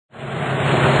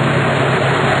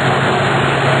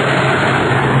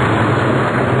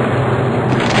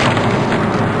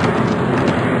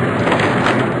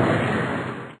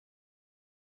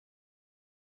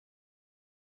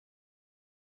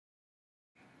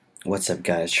What's up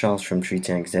guys, Charles from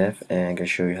 3tanksDev, and I'm going to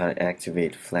show you how to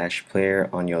activate Flash Player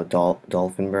on your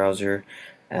Dolphin browser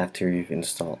after you've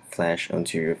installed Flash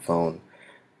onto your phone.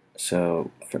 So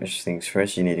first things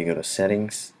first, you need to go to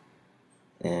settings,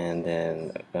 and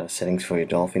then settings for your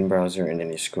Dolphin browser, and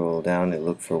then you scroll down and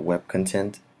look for web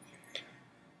content.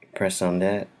 Press on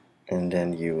that, and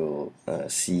then you will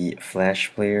see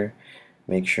Flash Player.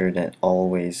 Make sure that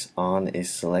always on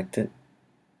is selected.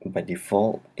 By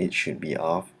default it should be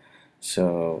off,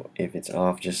 so if it's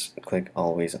off, just click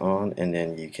always on, and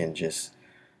then you can just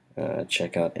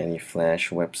check out any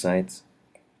Flash websites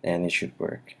and it should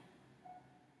work.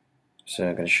 So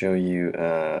I'm going to show you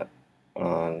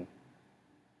on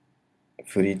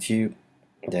FootyTube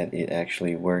that it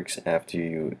actually works after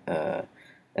you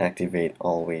activate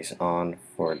always on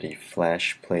for the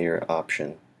Flash Player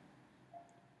option.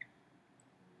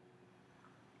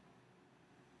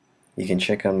 You can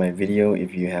check out my video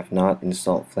if you have not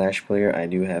installed Flash Player. I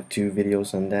do have 2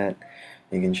 videos on that.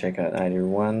 You can check out either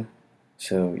one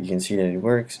so you can see that it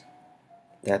works.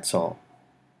 That's all.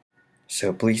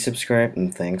 So please subscribe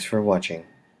and thanks for watching.